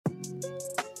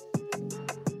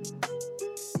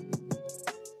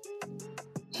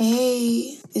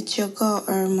Hey, it's your girl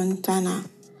Montana,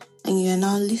 and you're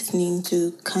now listening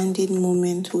to Candid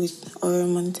Moment with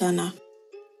Montana.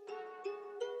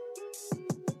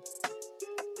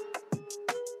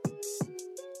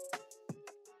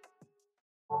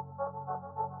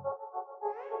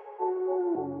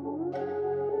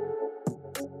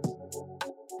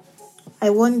 I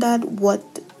wondered what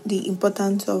the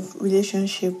importance of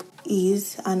relationship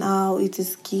is and how it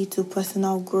is key to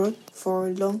personal growth for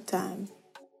a long time,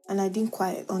 and I didn't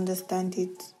quite understand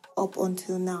it up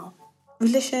until now.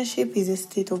 Relationship is a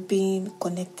state of being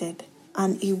connected,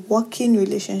 and a working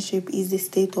relationship is a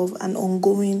state of an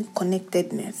ongoing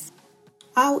connectedness.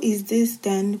 How is this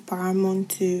then paramount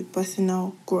to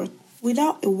personal growth?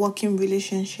 Without a working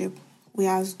relationship, we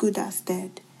are as good as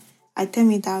dead. I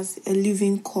term it as a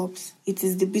living corpse. It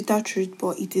is the bitter truth,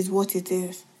 but it is what it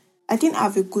is. I didn't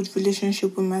have a good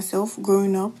relationship with myself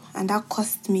growing up, and that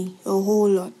cost me a whole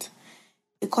lot.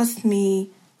 It cost me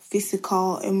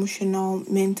physical, emotional,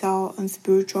 mental, and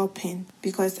spiritual pain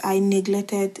because I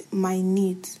neglected my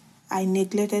needs. I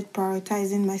neglected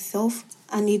prioritizing myself,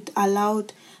 and it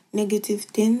allowed negative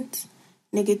things,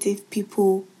 negative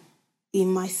people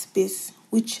in my space,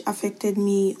 which affected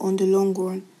me on the long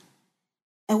run.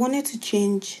 I wanted to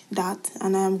change that,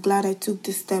 and I am glad I took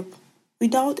this step.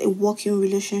 Without a working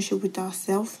relationship with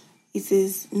ourselves, it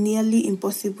is nearly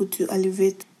impossible to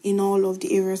elevate in all of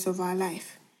the areas of our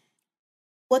life.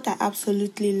 What I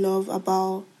absolutely love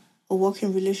about a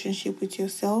working relationship with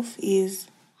yourself is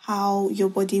how your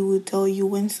body will tell you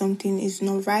when something is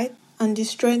not right and the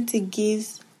strength it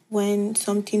gives when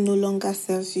something no longer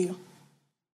serves you.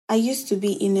 I used to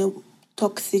be in a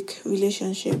toxic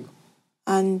relationship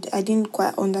and I didn't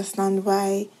quite understand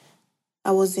why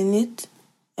I was in it.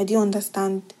 I didn't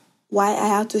understand why I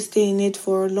had to stay in it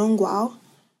for a long while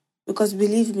because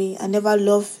believe me, I never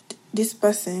loved this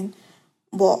person,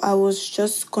 but I was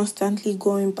just constantly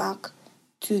going back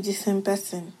to the same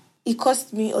person. It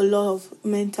caused me a lot of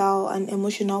mental and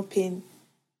emotional pain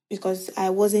because I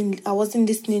wasn't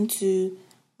listening to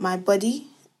my body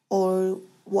or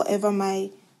whatever my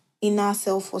inner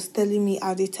self was telling me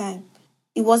at the time.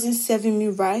 It wasn't serving me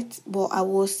right, but I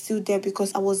was still there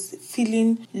because I was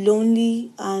feeling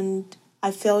lonely and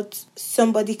I felt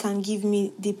somebody can give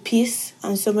me the peace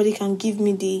and somebody can give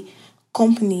me the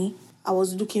company I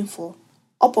was looking for.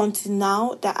 Up until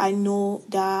now that I know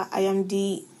that I am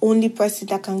the only person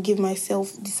that can give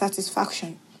myself the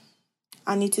satisfaction.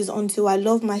 And it is until I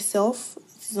love myself,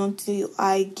 it is until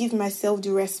I give myself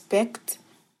the respect,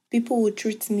 people will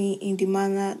treat me in the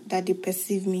manner that they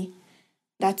perceive me.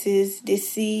 That is, they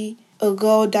see a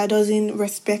girl that doesn't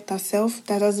respect herself,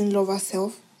 that doesn't love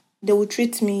herself, they will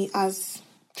treat me as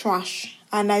trash.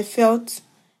 And I felt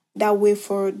that way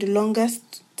for the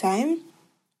longest time.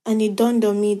 And it dawned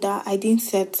on me that I didn't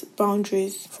set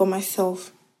boundaries for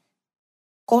myself.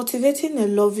 Cultivating a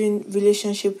loving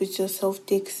relationship with yourself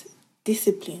takes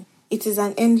discipline. It is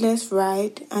an endless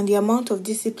ride, and the amount of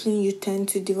discipline you tend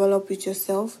to develop with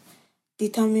yourself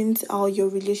determines how your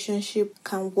relationship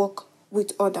can work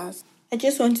with others. I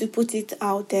just want to put it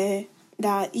out there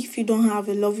that if you don't have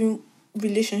a loving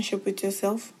relationship with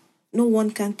yourself, no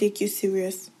one can take you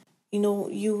serious.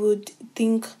 You would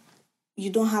think you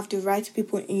don't have the right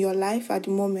people in your life at the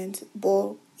moment,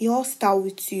 but it all starts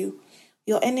with you.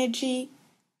 Your energy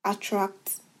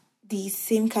attracts the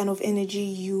same kind of energy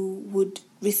you would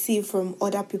receive from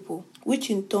other people, which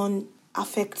in turn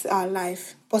affects our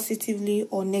life positively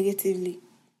or negatively.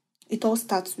 It all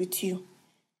starts with you.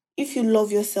 If you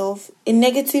love yourself, a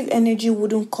negative energy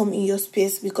wouldn't come in your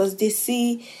space because they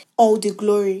see all the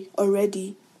glory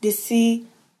already. They see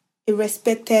a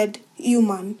respected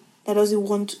human that doesn't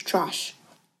want trash.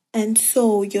 And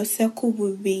so your circle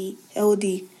will be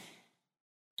healthy.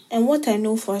 And what I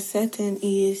know for certain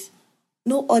is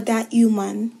no other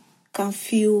human can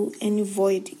fill any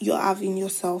void you have in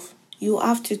yourself. You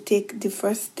have to take the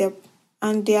first step.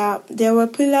 And there were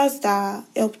pillars that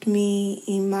helped me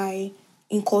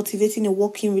in cultivating a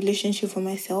working relationship for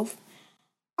myself.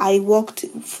 I worked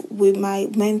with my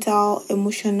mental,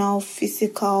 emotional,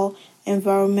 physical,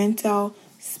 environmental,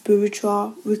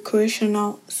 spiritual,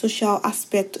 recreational, social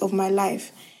aspect of my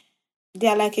life. They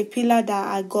are like a pillar that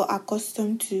I got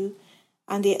accustomed to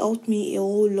and they helped me a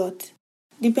whole lot.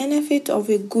 The benefit of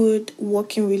a good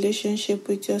working relationship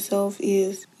with yourself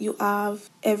is you have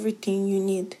everything you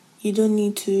need. You don't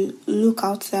need to look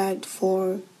outside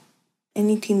for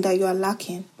anything that you are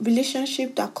lacking.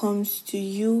 Relationship that comes to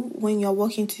you when you're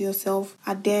working to yourself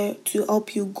are there to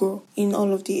help you grow in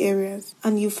all of the areas.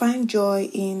 And you find joy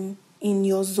in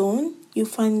your zone. You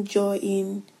find joy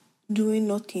in doing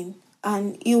nothing.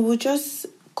 And it will just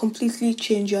completely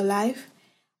change your life.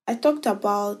 I talked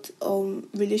about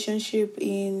relationship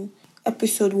in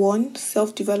episode 1,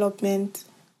 self-development,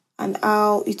 and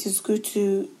how it is good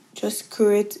to just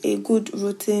create a good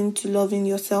routine to loving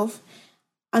yourself.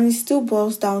 And it still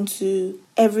boils down to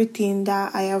everything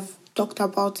that I have talked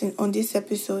about on this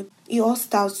episode. It all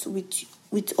starts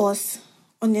with us.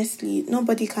 Honestly,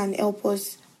 nobody can help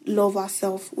us love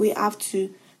ourselves. We have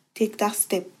to take that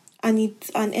step. And it's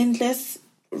an endless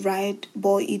ride,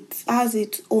 but it has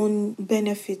its own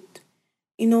benefit.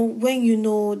 When you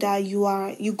know that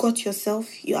you got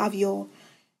yourself, you have your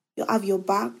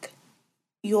back,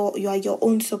 you are your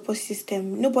own support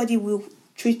system. Nobody will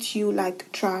treat you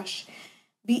like trash,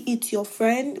 be it your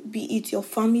friend, be it your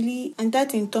family, and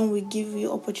that in turn will give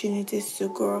you opportunities to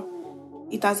grow.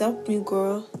 It has helped me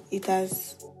grow. It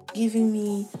has given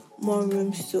me more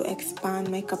rooms to expand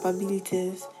my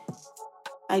capabilities.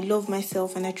 I love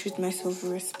myself and I treat myself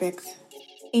with respect.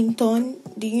 In turn,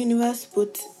 the universe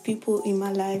puts people in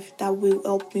my life that will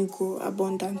help me grow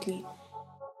abundantly.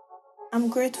 I'm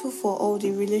grateful for all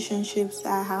the relationships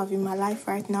I have in my life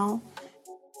right now.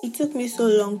 It took me so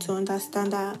long to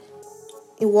understand that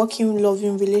a working,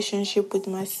 loving relationship with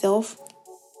myself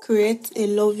creates a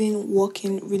loving,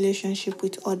 working relationship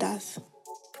with others.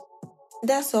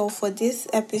 That's all for this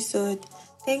episode.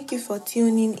 Thank you for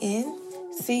tuning in.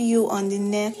 See you on the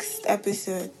next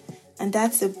episode. And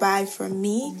that's a bye from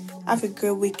me. Have a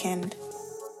great weekend.